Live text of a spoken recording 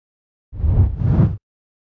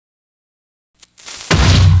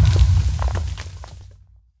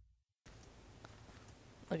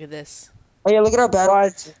Look at this. Oh yeah, look at our battle.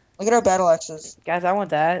 What? Look at our battle axes. Guys, I want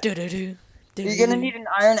that. Do do do. You're gonna need an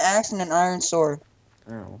iron axe and an iron sword.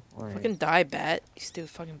 Oh, alright. Fucking die, bat. You stupid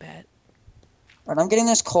fucking bat. Alright, I'm getting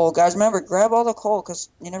this coal, guys. Remember, grab all the coal, cause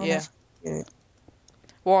you never know. Yeah. If you get it.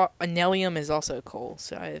 Well, anelium is also coal,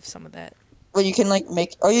 so I have some of that. Well, you can like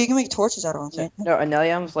make. Oh, you can make torches out of them. Can't you? No,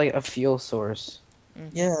 anelium's like a fuel source.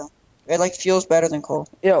 Yeah, it like feels better than coal.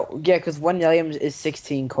 Yeah, because one anelium is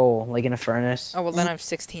 16 coal, like in a furnace. Oh, well, then I have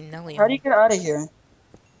 16 nellium. How do you get out of here?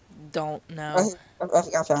 Don't know.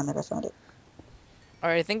 I found it. I found it.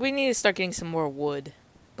 Alright, I think we need to start getting some more wood.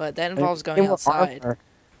 But that involves Get going more outside. armor.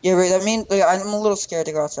 Yeah, right. That means like, I'm a little scared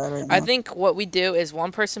to go outside right now. I think what we do is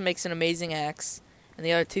one person makes an amazing axe, and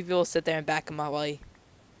the other two people sit there and back him up while he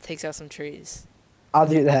takes out some trees. I'll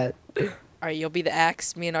do that. Alright, you'll be the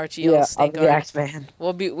axe. Me and Archie Yeah, will I'll stay be the guard. axe man.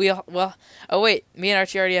 Oh wait, me and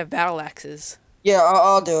Archie already have battle axes. Yeah,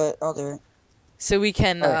 I'll do it. I'll do it. So we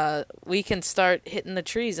can Alright. start hitting the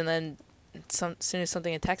trees, and then as soon as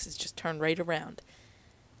something attacks us, just turn right around.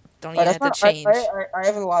 Don't even have to change. I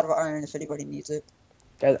have a lot of iron if anybody needs it.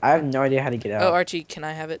 Guys, I have no idea how to get out. Oh, Archie, can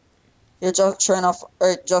I have it? You're just trying off.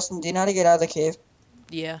 Alright, Justin, do you know how to get out of the cave?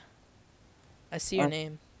 Yeah. I see your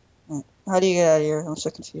name. How do you get out of here? I'm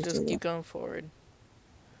so confused. Just keep going forward.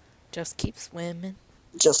 Just keep swimming.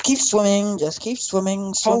 Just keep swimming. Just keep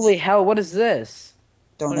swimming. Holy hell, what is this?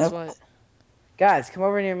 Don't What know. is what? Guys, come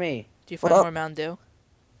over near me. Do you What find up? more Mountain Dew?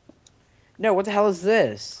 No, what the hell is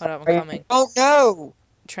this? Hold up, I'm coming. Oh no!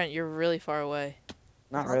 Trent, you're really far away.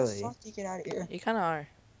 Not How really. the fuck do you get out of here? You kind of are.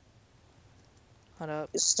 Hold up.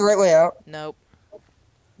 It's the right way out. Nope.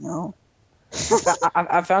 No.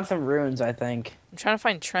 I found some runes, I think. I'm trying to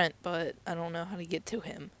find Trent, but I don't know how to get to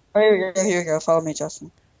him. Oh, here you go. Here you go. Follow me,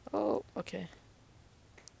 Justin. Oh, okay.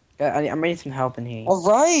 I'm needing some help in here. All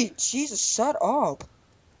right. Jesus, shut up.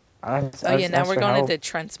 Oh yeah, now we're going into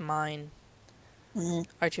Trent's mine. Mhm.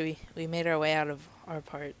 Archie, we made our way out of our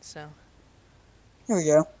part, so. Here we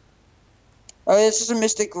go. Oh, this is a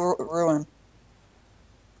mystic ruin.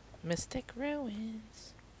 Mystic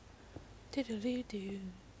Ruins. Do-do-do-do.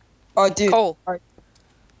 Oh, dude. Coal.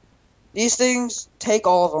 These things, take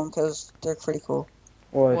all of them because they're pretty cool.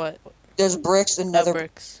 What? There's bricks and No nether.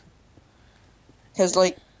 bricks. Because,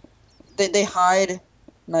 like, they hide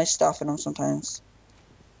nice stuff in them sometimes.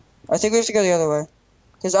 I think we have to go the other way.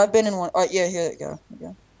 Because I've been in one. Oh, yeah, here you go. Here you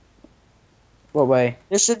go. What way?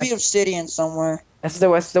 There should be obsidian somewhere. That's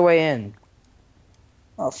the way in.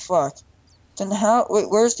 Oh, fuck. Then how? Wait,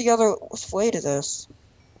 where's the other way to this?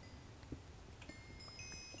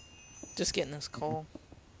 Just getting this coal.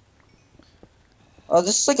 Oh,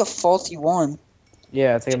 this is like a faulty one.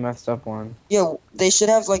 Yeah, it's like a messed up one. Yeah, they should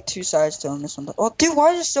have like two sides to them. This one. Oh, dude,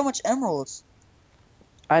 why is there so much emeralds?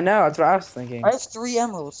 I know, that's what I was thinking. I have 3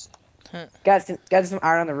 emeralds. Guys, some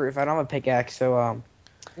iron on the roof. I don't have a pickaxe, so You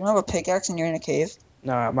don't have a pickaxe and you're in a cave?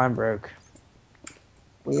 no, mine broke.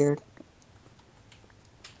 Weird.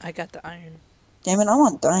 I got the iron. Damn it, I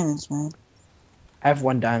want diamonds, man. I have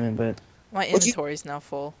 1 diamond, but My Would you- inventory's now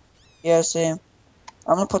full. Yeah, same.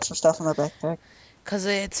 I'm gonna put some stuff in my backpack. Cause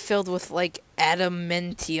it's filled with like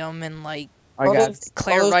adamantium and like I Oh, got there's-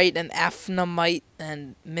 clarite and aphnamite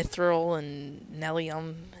and mithril and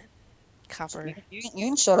nellium, copper. You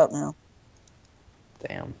can shut up now.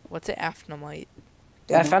 damn. What's an aphnamite?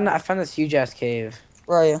 Yeah, I found this huge ass cave.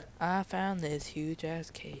 Where are you? I found this huge ass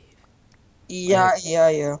cave. Yeah.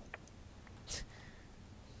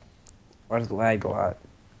 Where's the lag a lot?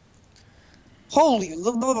 Holy.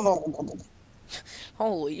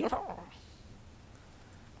 Holy!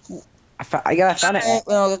 I found it.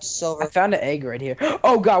 No, that's silver. I found an egg right here.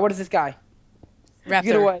 Oh god, what is this guy? Get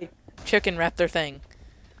Raptor, away! chicken raptor thing.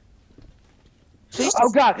 Please. Oh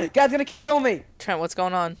god, guy's gonna kill me! Trent, what's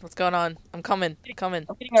going on? What's going on? I'm coming. Coming.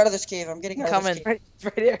 I'm getting out of this cave. I'm getting out of Coming. this cave. Right, it's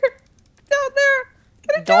right here. Down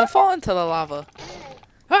there. Don't fall into the lava.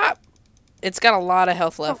 Ah! It's got a lot of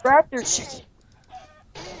health Oh, left. raptor chicken.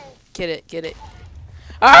 Get it. Get it.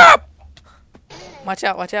 Ah! Watch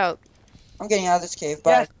out. Watch out. I'm getting out of this cave.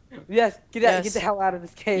 Bye. Yes, get out, Yes. get the hell out of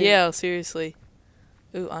this cave. Yeah, seriously.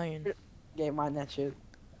 Ooh, iron. Yeah, mind that shit.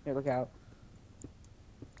 Here, look out.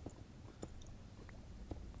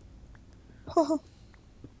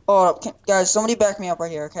 Oh, guys, somebody back me up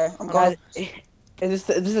right here, okay? I'm going. Is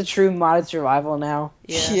this a true modded survival now?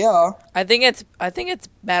 Yeah. Yeah. I think it's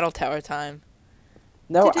battle tower time.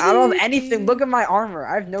 No, I don't have anything. Look at my armor.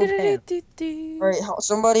 I have no pants. All right,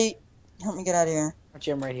 somebody help me get out of here.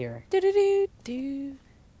 I'm right here.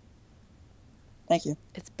 Thank you.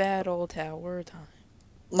 It's battle tower time.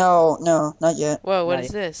 No, not yet. Whoa, what Nice.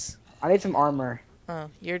 is this? I need some armor. Oh,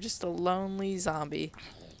 you're just a lonely zombie.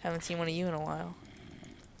 Haven't seen one of you in a while.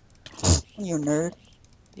 You nerd.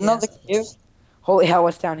 Yeah. Not the cave. Holy hell,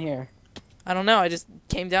 what's down here? I don't know. I just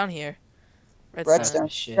came down here. Redstone.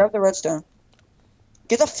 shit. Grab the redstone.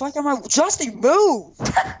 Get the fuck out of my Justin, move!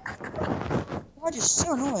 God, you're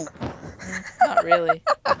so annoying. Not really.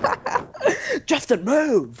 Justin,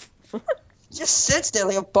 move! Just sits there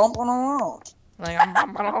like a bump on a log. Like I'm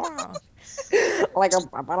bumping along. Like a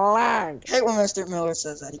bumping along. I hate when Mr. Miller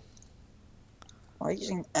says that. Why are you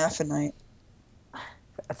using Affinite?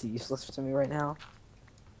 That's useless to me right now.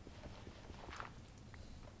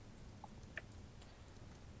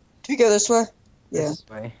 Do we go this way? Yeah. This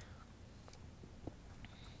way.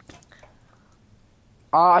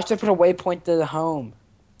 I should put a waypoint to the home.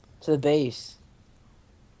 To the base.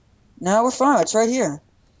 No, we're fine. It's right here.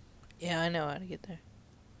 Yeah, I know how to get there.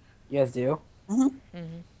 You guys do? Mhm.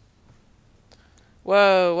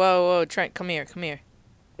 Whoa, whoa, whoa, Trent, come here, come here.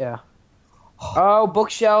 Yeah. Oh,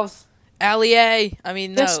 bookshelves. Allie, I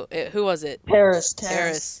mean, This- no, who was it? Terrace.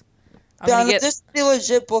 Terrace. I'm Down, gonna get, this is the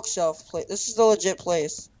legit bookshelf place. This is the legit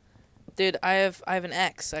place. dude. I have an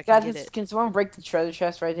X. I can Guys, get it. can someone break the treasure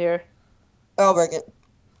chest right here? I'll break it.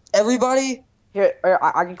 Everybody, Here,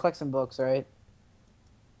 I can collect some books, right?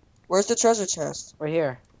 where's the treasure chest? Right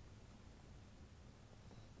here.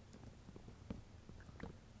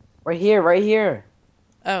 Right here, right here.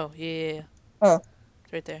 Oh, yeah. Oh.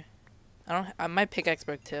 It's right there. My pickaxe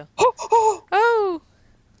broke too. Oh, Oh,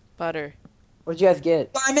 butter. What'd you guys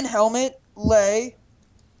get? diamond helmet, lay.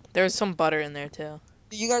 There's some butter in there too.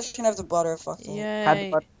 You guys can have the butter. Fuck that. Had the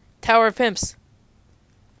Yay. butter. Tower of Pimps.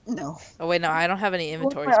 No. Oh wait, no, I don't have any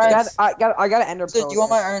inventory my iron- space. I got an ender So, pearl. do you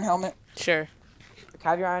want my iron helmet? Sure. Can I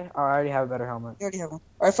have your iron? Oh, I already have a better helmet. You already have one.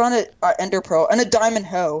 I found an ender pearl and a diamond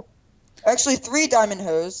hoe. Actually, 3 diamond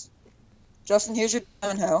hoes. Justin, here's your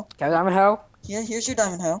diamond hoe. Can I have a diamond hoe? Here's your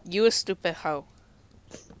diamond hoe. You a stupid hoe.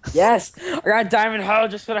 Yes! I got a diamond hoe,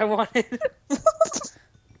 just what I wanted.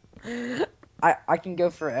 I can go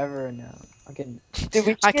forever now. I can. Dude,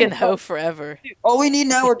 we I should can get- hoe forever. All we need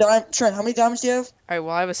now are diamonds. Trent, how many diamonds do you have? All right,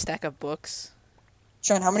 well, I have a stack of books.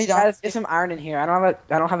 Trent, how many Guys, diamonds? get some iron in here. I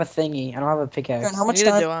don't have a thingy. I don't have a pickaxe. Trent, how much Neither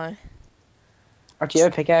time? do I. Or do you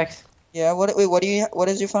have a pickaxe? Yeah. What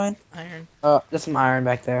did you find? Iron. Oh, there's some iron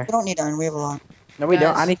back there. We don't need iron. We have a lot. No, we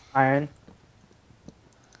don't. Guys. I need iron.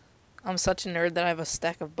 I'm such a nerd that I have a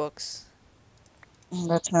stack of books.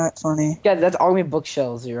 That's not funny. Yeah, that's all we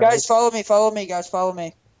bookshelves here, right? Guys, follow me. Follow me, guys. Follow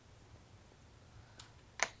me.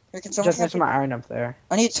 Here, can someone? Just there's some iron up there.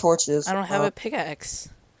 I need torches. I don't have a pickaxe.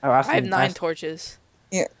 Oh, I have 9 torches.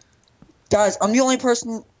 Guys, I'm the only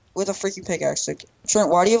person with a freaking pickaxe. Like, Trent,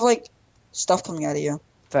 why do you have like stuff coming out of you?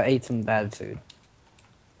 So I ate some bad food.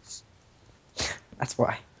 That's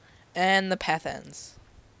why. And the path ends.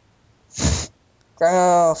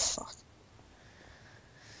 Oh fuck.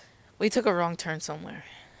 We took a wrong turn somewhere.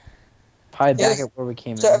 Probably back Yes. at where we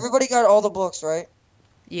came So in. everybody got all the books, right?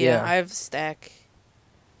 Yeah, Yeah. I have a stack.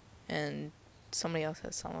 And somebody else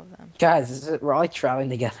has some of them. Guys, we're all like traveling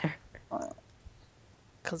together.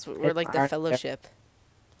 Because we're Hit like my the iron- fellowship.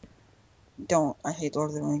 Don't. I hate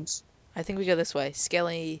Lord of the Rings. I think we go this way.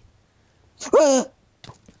 Skelly. Ah!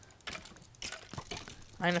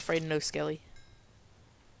 I ain't afraid of no Skelly.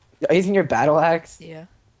 Are you using your battle axe? Yeah.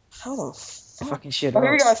 How the fuck? Fucking shit. Oh,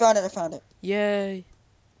 here we up. go. I found it. I found it. Yay.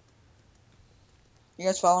 You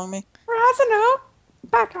guys following me? Rising up,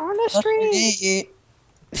 back on the street.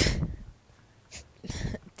 Yeet.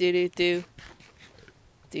 Do do do.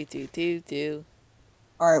 Do do do do.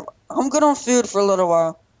 All right. I'm good on food for a little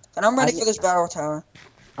while, and I'm ready I- for this battle tower.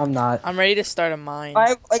 I'm not. I'm ready to start a mine. I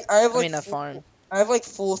have I like mean a full- farm. I have like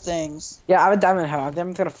full things. Yeah, I have a diamond hoe.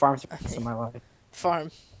 I'm gonna farm through the rest of my life.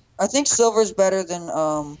 Farm. I think silver's better than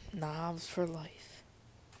Knobs for life.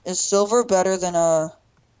 Is silver better than iron?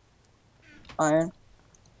 I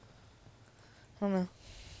don't know.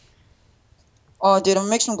 Oh, dude, I'm gonna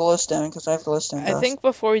make some glowstone because I have glowstone. I dust. think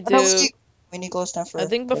before we Oh, no, do, we need glowstone for. I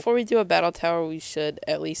think before we do a battle tower, we should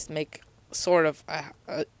at least make sort of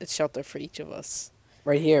a shelter for each of us.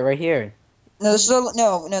 Right here, right here. No, this is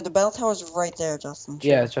no. The battle tower's right there, Justin.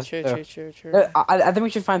 Yeah, it's just True, there. true, true, true. No, I think we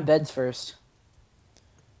should find beds first.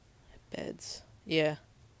 Beds. Yeah.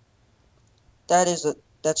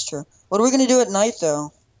 That's true. What are we gonna do at night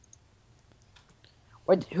though?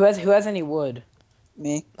 What? Who has any wood?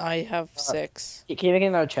 Me? I have 6. Can you make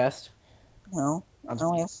another chest? No. I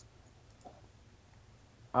don't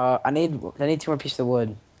have. I need 2 more pieces of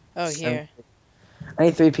wood. Oh, So- here. I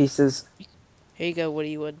need 3 pieces. Here you go,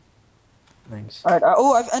 Woody Wood. Thanks. All right.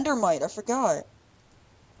 Oh, I have endermite. I forgot.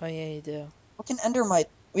 Oh, yeah, you do. What can endermite?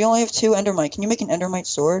 We only have 2 endermite. Can you make an endermite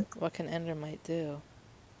sword? What can Endermite do?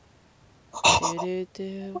 Do do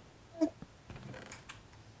do.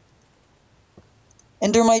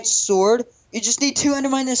 Endermite sword. You just need 2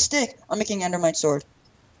 endermite and a stick. I'm making endermite sword.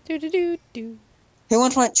 Do do do do. Who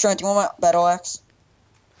wants my Trent? Do you want my battle axe?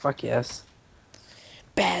 Fuck yes.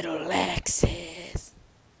 Battle axes.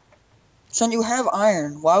 Trent, you have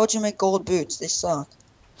iron. Why would you make gold boots? They suck.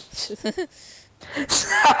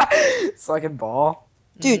 So I can ball.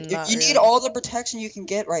 Dude, Not you need really. all the protection you can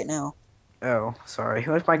get right now. Oh, sorry.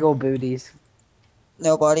 Who has my gold booties?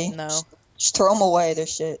 Nobody. No, Just throw them away. They're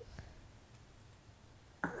shit.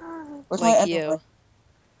 Where's my like endermite? you.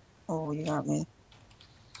 Oh, you got me.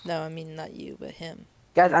 No, I mean not you, but him.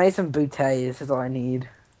 Guys, I need some booties. This is all I need.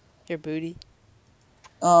 Your booty.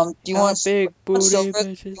 Do you Got want big booty, silver? Do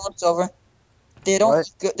bitches. you want silver? They don't What? look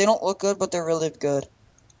good. They don't look good, but they're really good.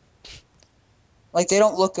 Like they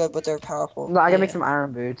don't look good, but they're powerful. No, I can make Yeah. some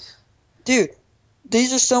iron boots. Dude,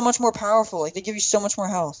 these are so much more powerful. Like they give you so much more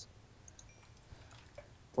health.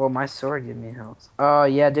 Well, my sword gave me health. Oh,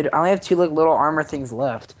 yeah, dude. I only have 2 like, little armor things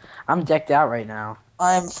left. I'm decked out right now.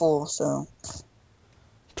 I am full, so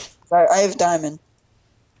I have diamond.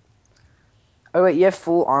 Oh, wait, you have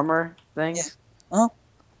full armor things?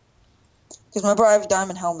 Because remember, I have a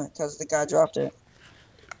diamond helmet because the guy dropped it.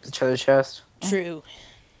 The treasure chest. True.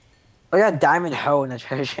 I got a diamond hoe in the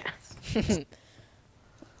treasure chest.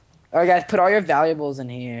 Alright, guys, put all your valuables in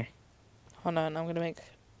here. Hold on, I'm gonna make.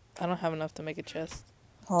 I don't have enough to make a chest.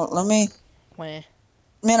 Oh, let me. Wah.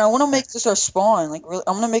 Man, I want to make this our spawn. Like, really,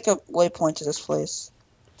 I'm gonna make a waypoint to this place.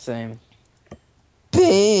 Same.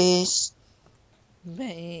 Peace.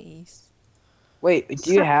 Base. Wait,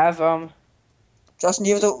 do you have, Justin, do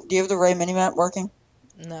you have the Ray minimap working?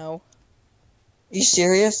 No. Are you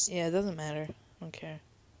serious? Yeah, it doesn't matter. I don't care.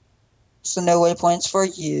 So no waypoints for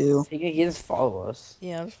you. he can just follow us.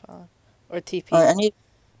 Yeah, it's fine. Or TP. Alright,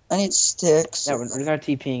 I need sticks. No, we're not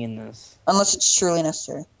TPing in this. Unless it's truly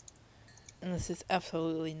necessary. And this is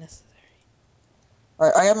absolutely necessary.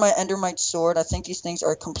 Alright, I have my endermite sword. I think these things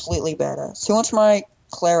are completely badass. Who wants my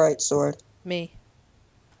clarite sword? Me.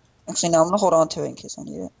 Actually, no, I'm gonna hold on to it in case I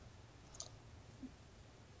need it.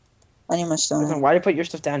 I need my stone. Listen, why do you put your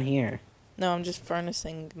stuff down here? No, I'm just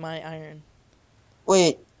furnacing my iron.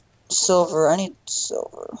 Wait, silver. I need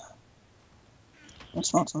silver.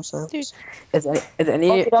 Let's want some silver. Dude. Is any, I'm is any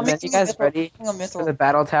making you guys a ready mithril. for the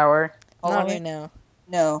battle tower? Hold Not on, right now.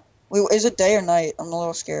 No. Wait, is it day or night? I'm a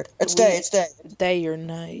little scared. It's day. It's day. Day or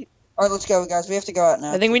night. All right, let's go, guys. We have to go out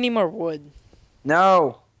now. I think we need more wood.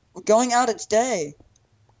 No. We're going out. It's day.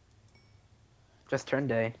 Just turn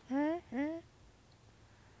day.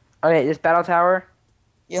 Okay, this battle tower.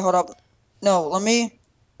 Yeah, hold up. No,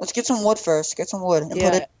 let's get some wood first. Get some wood and put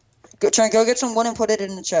Yeah. it. Go get some wood and put it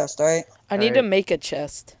in the chest. All right. I need to Alright. make a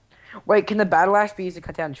chest. Wait, can the battle axe be used to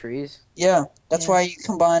cut down trees? Yeah, that's Yeah. why you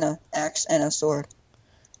combine a axe and a sword.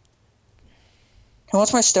 Who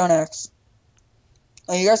wants my stone axe?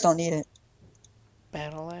 Oh, you guys don't need it.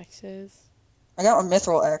 Battle axes. I got a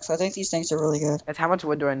mithril axe. I think these things are really good. That's how much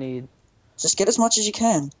wood do I need? Just get as much as you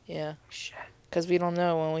can. Yeah. Shit. Because we don't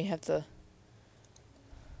know when we have to.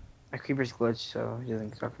 My creeper's glitched, so he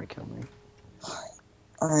doesn't start gonna kill me.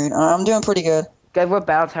 All right, I'm doing pretty good. Guys, what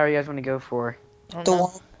battle tower you guys want to go for? I don't The know.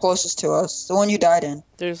 one closest to us, the one you died in.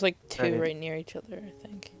 There's like two Right. right near each other, I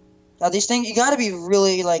think. Now these things, you gotta be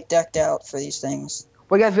really like decked out for these things.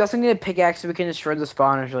 Wait, guys, we also need a pickaxe so we can destroy the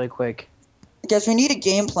spawners really quick. Guys, we need a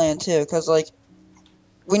game plan too, cause like,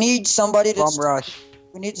 we need somebody to. Bomb rush.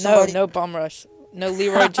 We need No, somebody. no bomb rush. No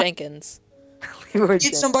Leroy Jenkins. We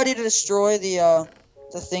need somebody to destroy the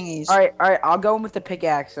thingies. Alright, I'll go in with the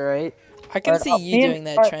pickaxe, alright? I can Alright, see me you and- doing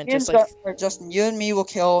that, alright, Trent. me and Just like alright, Justin, you and me will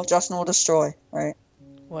kill. Justin will destroy. Right?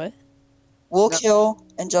 what? We'll No. kill,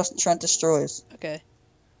 and Justin Trent destroys. Okay.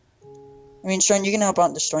 I mean, Trent, you can help out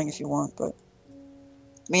in destroying if you want, but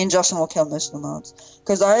me and Justin will kill most of the mods.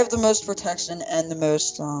 Because I have the most protection and the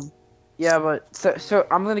most, Yeah, but so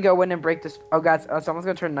I'm gonna go in and break this. Oh, guys, someone's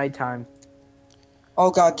gonna turn nighttime. oh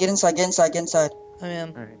god, get inside, get inside, get inside. I am.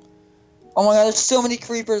 Alright, Oh my god, there's so many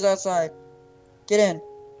creepers outside. Get in.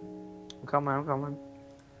 I'm coming.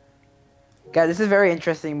 Guys, this is very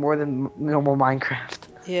interesting, more than normal Minecraft.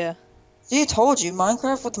 Yeah. See, I told you,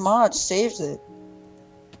 Minecraft with mods saves it.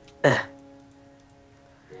 I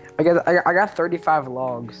got 35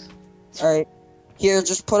 logs. Alright. Here,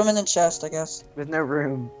 just put them in the chest, I guess. There's no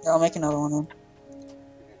room. Yeah, I'll make another one then.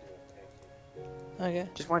 Okay.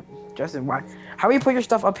 Just want Justin. Why? How do you put your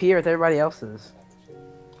stuff up here with everybody else's?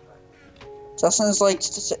 Justin's like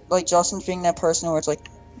Justin's being that person where it's like,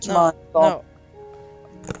 come No. on, No.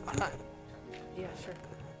 Yeah, sure.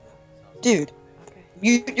 dude, Okay.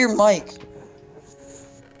 mute your mic.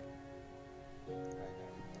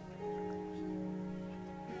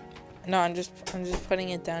 No, I'm just putting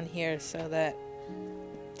it down here so that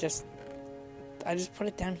I just put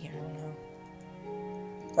it down here. I don't know.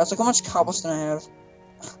 Guys, look how much cobblestone I have.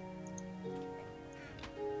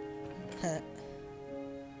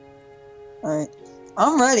 Alright.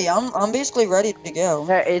 I'm ready. I'm basically ready to go.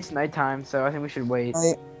 Yeah, it's nighttime, so I think we should wait.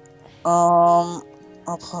 Alright.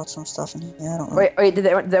 I'll put some stuff in here. I don't know. Wait, did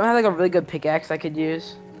anyone have like a really good pickaxe I could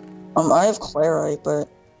use? I have clarite, but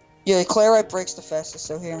yeah, clarite breaks the fastest.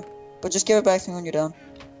 So here, but just give it back to me when you're done.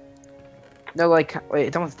 No, like, wait,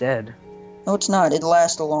 it's almost dead. No, it's not. It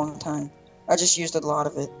lasts a long time. I just used a lot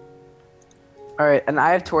of it. Alright, and I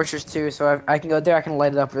have torches too, so I can go there, I can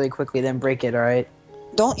light it up really quickly, then break it, alright?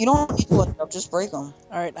 You don't need to light it up. Just break them.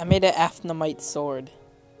 All right, I made an aphnamite sword.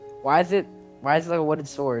 Why is it like a wooden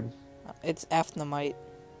sword? It's aphnamite.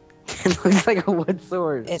 It looks like a wood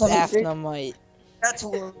sword. It's Let me see. aphnamite. That's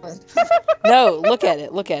wood. No, look at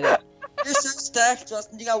it. Look at it. You're so stacked,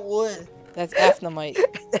 Justin. You got wood. That's aphnamite.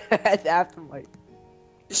 That's aphnamite.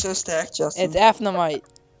 You're so stacked, Justin. It's aphnamite.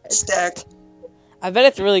 Stacked. I bet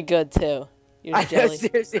it's really good too. You're I know, jelly.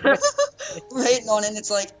 seriously. We're hating on it, and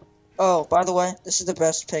it's like, oh, by the way, this is the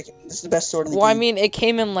best pick. This is the best sword in the Well, I game. mean, it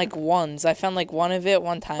came in like ones. I found like one of it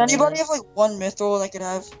one time. Does and anybody then- have like one mithril that I could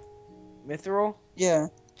have? Mithril? Yeah.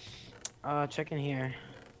 Check in here.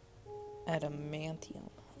 Adamantium.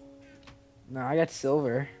 No, I got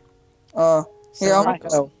silver. Here, Silver I'm-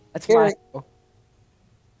 gold. Oh, that's Here. my hoe.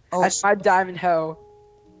 Oh, That's my diamond hoe.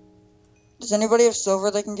 does anybody have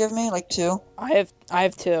silver they can give me? Like 2? I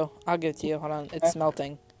have two. I'll give it to you. Hold on. It's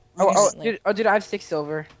smelting. Oh, Currently. dude, I have 6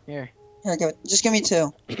 silver. Here, Here, give it. Just give me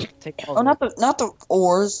 2. take all Oh, of it. not the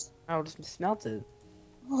ores. Oh, just smelt it.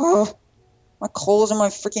 Oh, my coal's in my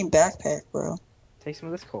freaking backpack, bro. Take some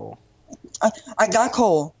of this coal. I got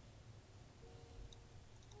coal.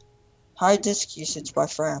 High disk usage by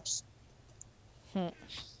Fraps. Hmm.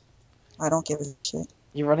 I don't give a shit.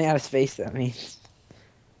 You're running out of space, that means.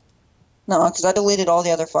 No, because I deleted all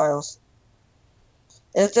the other files.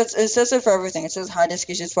 It says it for everything. It says high disk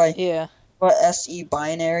usage by Yeah. SE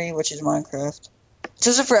binary, which is Minecraft. It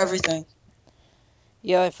says it for everything.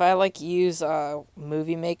 Yeah, if I like use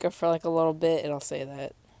Movie Maker for like a little bit, it'll say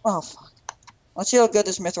that. Oh, fuck. Let's see how good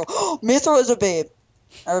this Mithril... Mithril is a babe.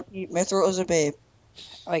 I repeat, Mithril is a babe.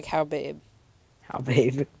 Like how, babe? How,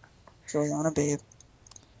 babe? Juliana, babe.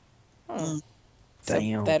 Hmm. Mm. Is that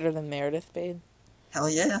Damn. better than Meredith, babe? Hell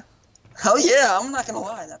yeah. Hell yeah, I'm not gonna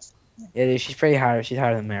lie. That's... Yeah, dude, she's pretty higher. She's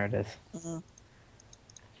higher than Meredith. Mhm.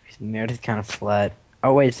 Meredith kind of flat.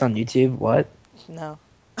 Oh, wait, it's on YouTube? What? No.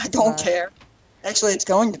 I don't not. care. Actually, it's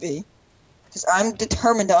going to be. Because I'm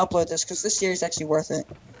determined to upload this, because this series is actually worth it.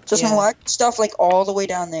 Just Yeah. like stuff like all the way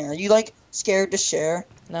down there. Are you like scared to share?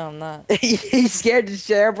 No, I'm not. You scared to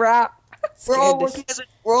share, bro? We're all Scared to,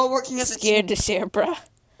 we're all working as a scared team. to share, bruh.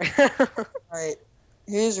 Alright.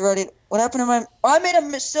 Who's ready? What happened to my... Oh, I made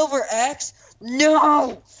a silver axe?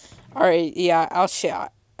 No! Alright, yeah, I'll share.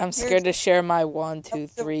 I'm scared to share my 1, 2,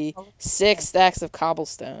 3, 6 stacks of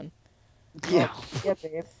cobblestone. Yeah. Yeah,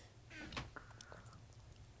 babe.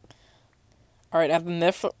 Alright, I have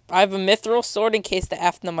a mithril sword in case the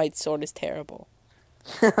aphnamite sword is terrible.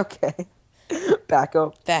 Okay. Back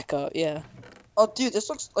up. Back up, yeah. Oh, dude, this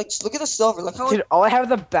looks like... Just look at the silver. Look how, Dude, all I have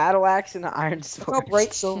is a battle axe and an iron look how sword.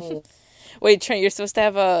 bright silver is. Wait, Trent, you're supposed to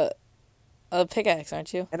have a pickaxe,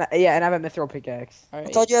 aren't you? And I have a mithril pickaxe. I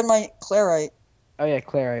Alright. thought you had my clarite. Oh, yeah,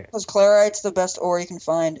 clarite. Because clarite's the best ore you can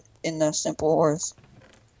find in the simple ores.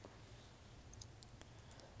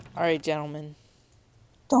 Alright, gentlemen.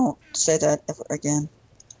 Don't say that ever again.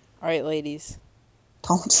 Alright, ladies.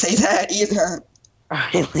 Don't say that either.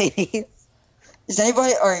 Alright, ladies. Is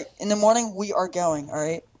anybody... Alright, in the morning, we are going,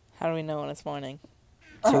 alright? How do we know when it's morning?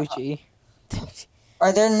 Tucci.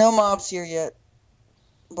 Alright, there are no mobs here yet.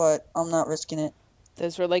 But I'm not risking it.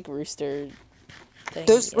 Those were like rooster things.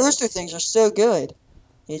 Those yes. rooster things are so good.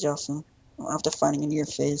 Hey, Justin. I'll have to find it in your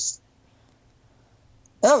face.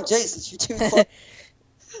 Oh, Jason, you're too close.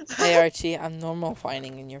 Hey, Archie, I'm normal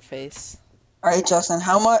finding in your face. Alright, Justin,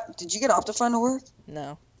 how much... Did you get Optifine to work?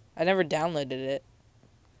 No. I never downloaded it.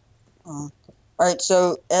 Alright,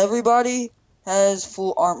 so everybody has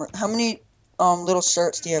full armor. How many little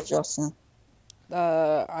shirts do you have, Justin?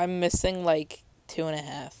 I'm missing like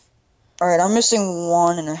 2.5. Alright, I'm missing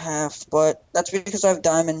 1.5, but that's because I have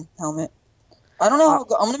diamond helmet. I don't know how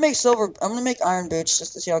good... I'm gonna make silver... I'm gonna make iron boots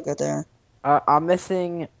just to see how good they are. I'm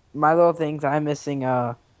missing my little things. I'm missing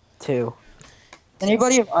 2.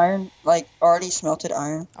 Anybody have iron, like, already smelted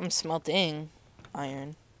iron? I'm smelting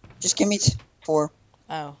iron. Just give me 4.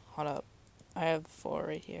 Oh, hold up. I have 4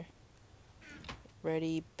 right here.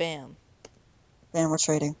 Ready, bam. Man, we're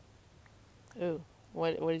trading. Ooh,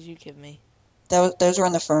 what did you give me? Those were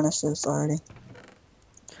in the furnaces already.